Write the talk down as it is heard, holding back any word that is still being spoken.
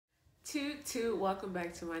Toot toot, welcome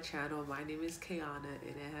back to my channel. My name is Kayana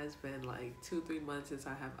and it has been like 2-3 months since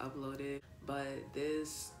I have uploaded, but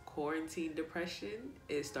this quarantine depression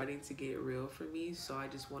is starting to get real for me, so I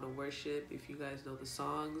just want to worship. If you guys know the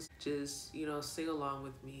songs, just sing along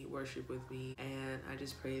with me, worship with me, and I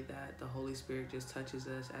just pray that the Holy Spirit just touches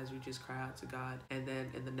us as we just cry out to God. And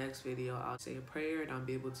then in the next video I'll say a prayer and I'll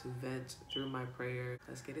be able to vent through my prayer.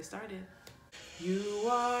 Let's get it started. You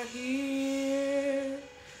are here,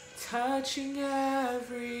 touching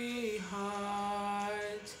every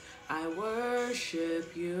heart. I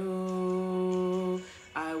worship you,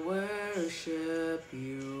 I worship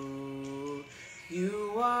you.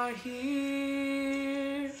 You are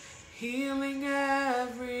here, healing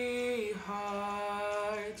every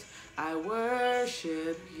heart. I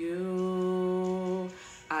worship you,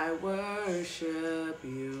 I worship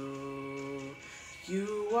you.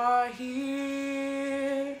 You are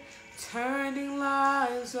here, turning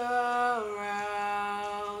lives around.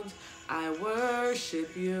 I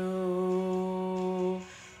worship you,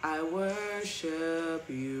 I worship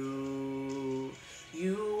you.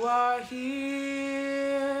 You are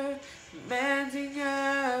here, mending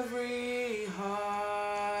every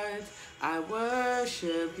heart. I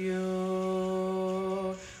worship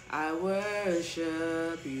you, I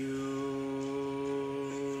worship you.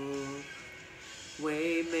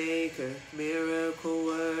 Waymaker, miracle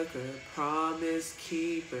worker, promise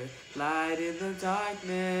keeper, light in the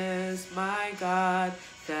darkness, my God,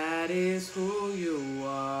 that is who you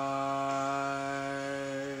are.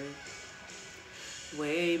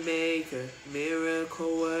 Waymaker,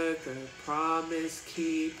 miracle worker, promise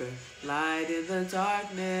keeper, light in the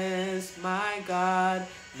darkness, my God,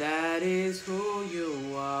 that is who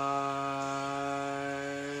you are.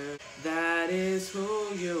 That is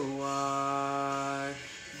who you are.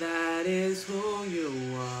 That is who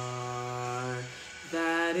you are.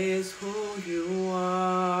 That is who you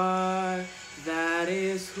are. That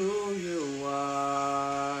is who you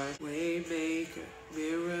are. Waymaker,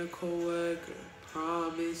 miracle worker,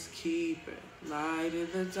 promise keeper, light in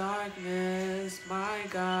the darkness, my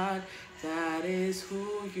God, that is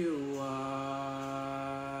who you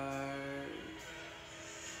are.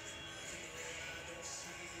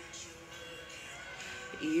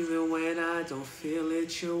 Even when I don't feel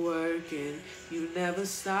it, you're working. You never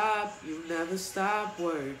stop, you never stop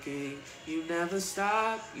working. You never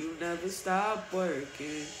stop, you never stop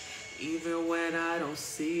working. Even when I don't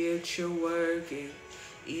see it, you're working.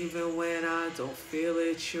 Even when I don't feel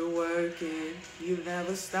it, you're working. You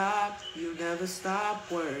never stop, you never stop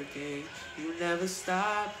working. You never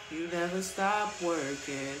stop, you never stop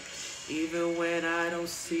working. Even when I don't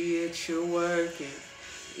see it, you're working.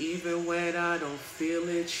 Even when I don't feel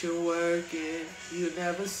it, you're working. You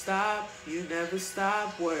never stop, you never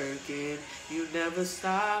stop working. You never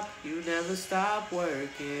stop, you never stop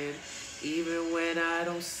working. Even when I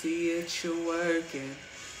don't see it, you're working.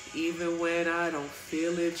 Even when I don't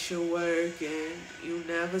feel it, you're working. You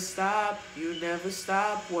never stop, you never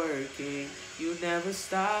stop working. You never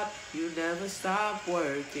stop, you never stop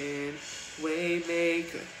working.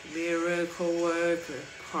 Waymaker, miracle worker,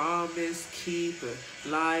 promise keeper,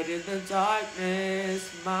 light in the darkness,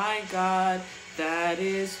 my God, that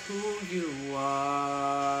is who you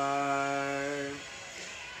are.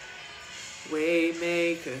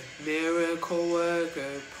 Waymaker, miracle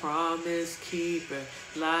worker, promise keeper,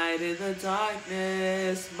 light in the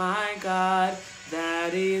darkness, my God,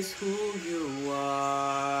 that is who you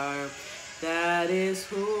are. That is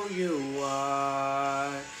who you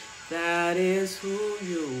are. That is who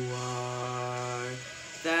you are.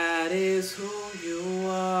 That is who you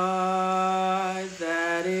are.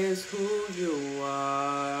 That is who you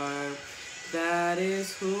are. That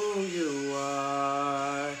is who you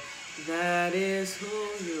are. That is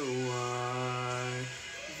who you are.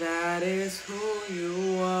 That is who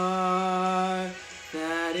you are.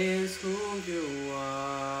 That is who you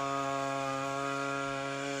are.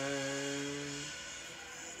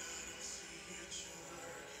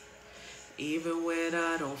 Even when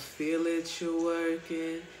I don't feel it, you're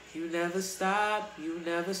working. You never stop, you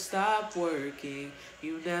never stop working.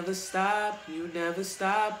 You never stop, you never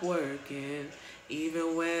stop working.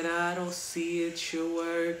 Even when I don't see it, you're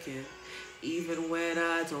working. Even when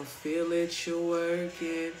I don't feel it, you're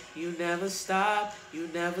working. You never stop, you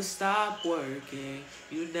never stop working.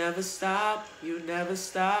 You never stop, you never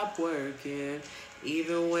stop working.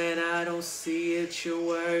 Even when I don't see it, you're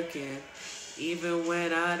working. Even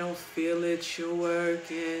when I don't feel it, you're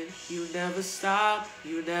working. You never stop,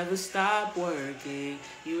 you never stop working.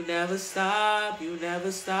 You never stop, you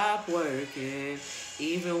never stop working.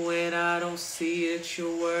 Even when I don't see it,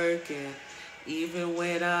 you're working. Even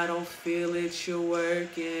when I don't feel it, you're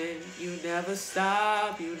working. You never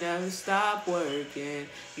stop, you never stop working.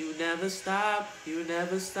 You never stop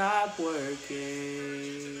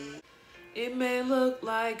working. It may look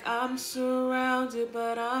like I'm surrounded,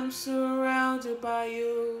 but I'm surrounded by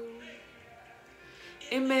you.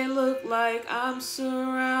 It may look like I'm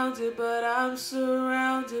surrounded, but I'm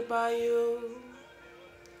surrounded by you.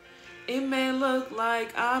 It may look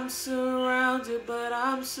like I'm surrounded, but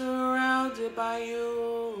I'm surrounded by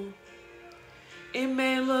you. It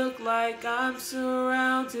may look like I'm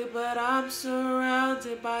surrounded, but I'm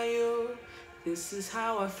surrounded by you. This is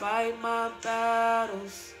how I fight my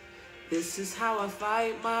battles. This is how I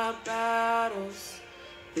fight my battles.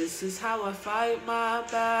 This is how I fight my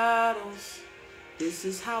battles. This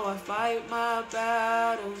is how I fight my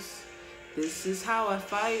battles. This is how I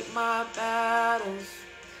fight my battles.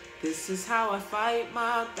 This is how I fight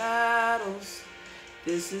my battles.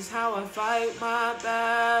 This is how I fight my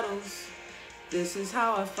battles. This is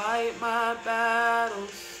how I fight my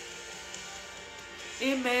battles.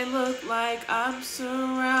 It may look like I'm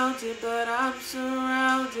surrounded, but I'm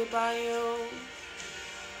surrounded by you.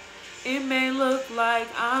 It may look like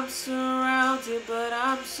I'm surrounded, but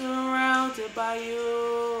I'm surrounded by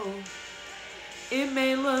you. It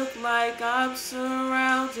may look like I'm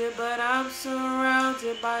surrounded, but I'm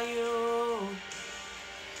surrounded by you.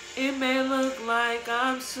 It may look like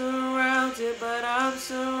I'm surrounded, but I'm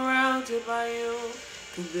surrounded by you.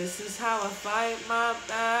 'Cause this is how I fight my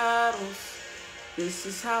battles. This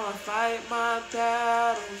is how I fight my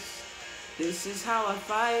battles. This is how I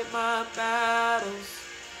fight my battles.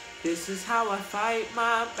 This is how I fight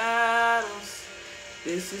my battles.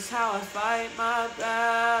 This is how I fight my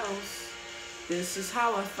battles. This is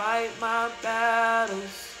how I fight my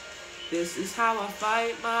battles. This is how I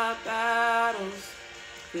fight my battles.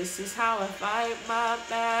 This is how I fight my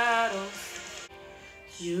battles.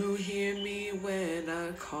 You hear me when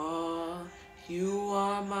I call. You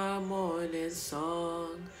are my morning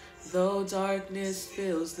song. Though darkness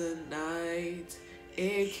fills the night,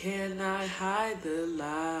 it cannot hide the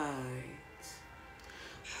light.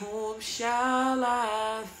 Whom shall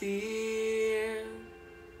I fear?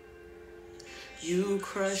 You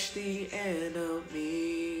crush the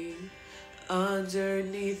enemy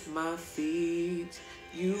underneath my feet.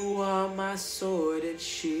 You are my sword and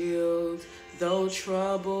shield, though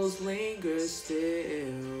troubles linger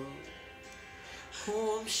still.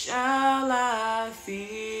 Whom shall I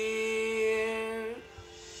fear?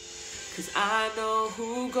 'Cause I know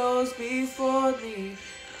who goes before me.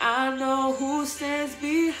 I know who stands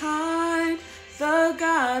behind. The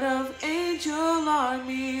God of angel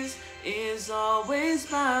armies is always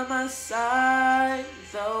by my side.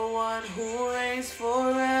 The one who reigns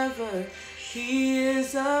forever, he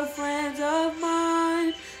is a friend of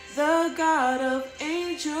mine. The God of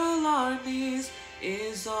angel armies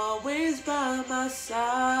is always by my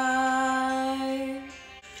side.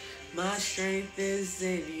 My strength is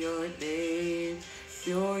in your name.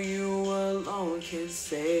 Pure you alone can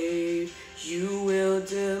save. You will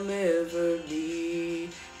deliver me.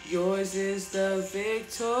 Yours is the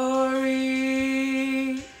victory.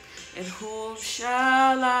 And whom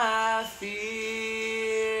shall I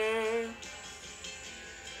fear?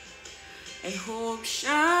 And whom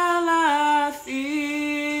shall I fear?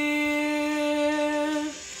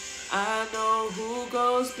 I know who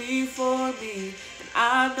goes before me, and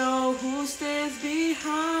I know who stands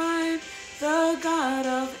behind. The God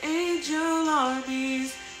of angel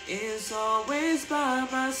armies is always by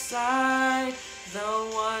my side. The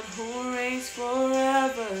one who reigns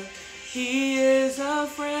forever, he is a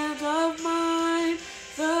friend of mine.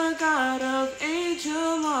 The God of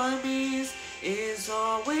angel armies is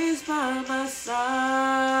always by my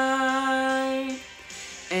side.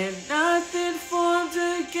 And nothing formed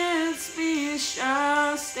against me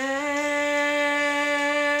shall stand.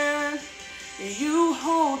 You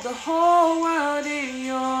hold the whole world in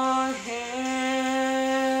your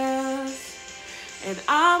hands. And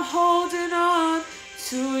I'm holding on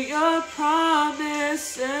to your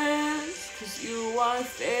promises. 'Cause you are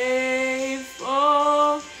faithful.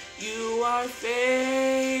 You are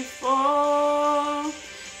faithful.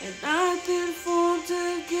 And nothing formed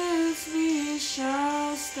against me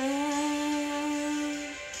shall stand.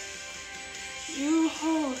 You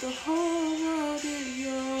hold the whole world in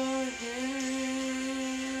your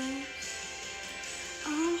hands.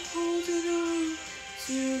 I'm holding on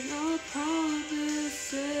to your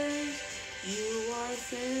promises. You are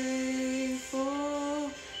faithful.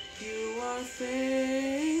 You are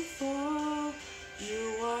faithful. You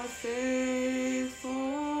are faithful.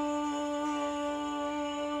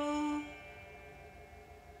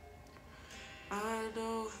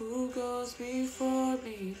 who goes before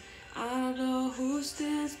me. I know who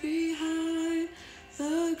stands behind.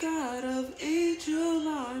 The God of angel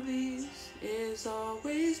armies is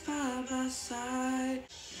always by my side.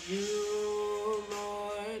 You,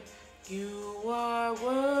 Lord, you are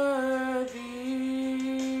worthy,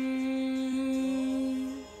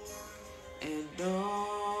 and no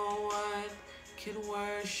one can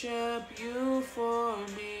worship you for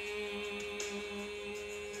me.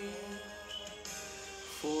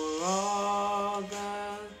 For all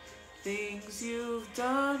the things you've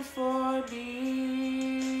done for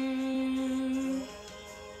me,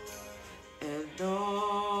 and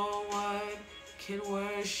no one can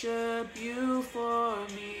worship you for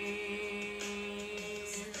me.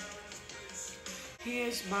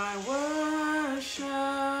 Here's my worship,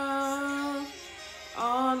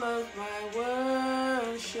 all of my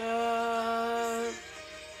worship.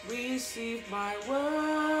 Receive my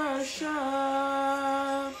worship,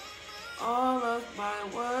 all of my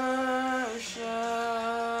worship.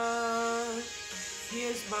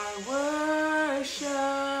 Here's my worship,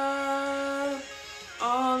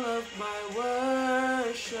 all of my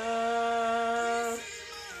worship.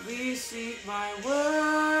 Receive my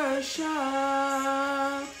worship,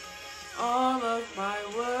 all of my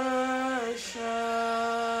worship.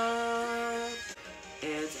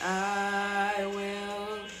 And I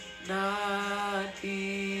will not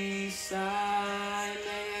be silent.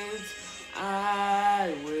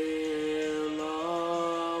 I will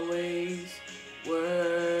always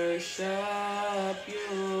worship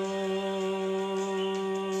you.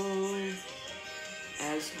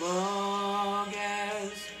 As long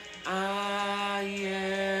as I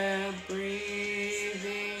am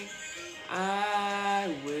breathing, I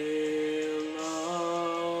will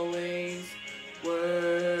always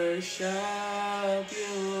worship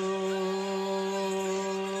you.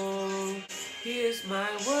 Here's my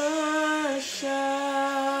worship,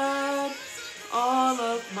 all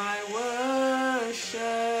of my worship.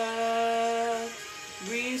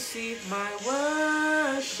 Receive my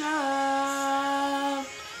worship,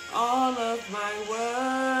 all of my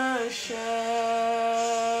worship.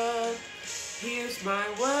 Here's my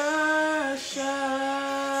worship,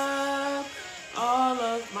 all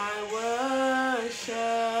of my worship.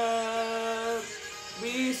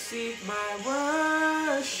 Receive my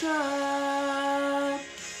worship,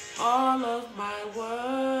 all of my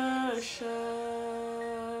worship.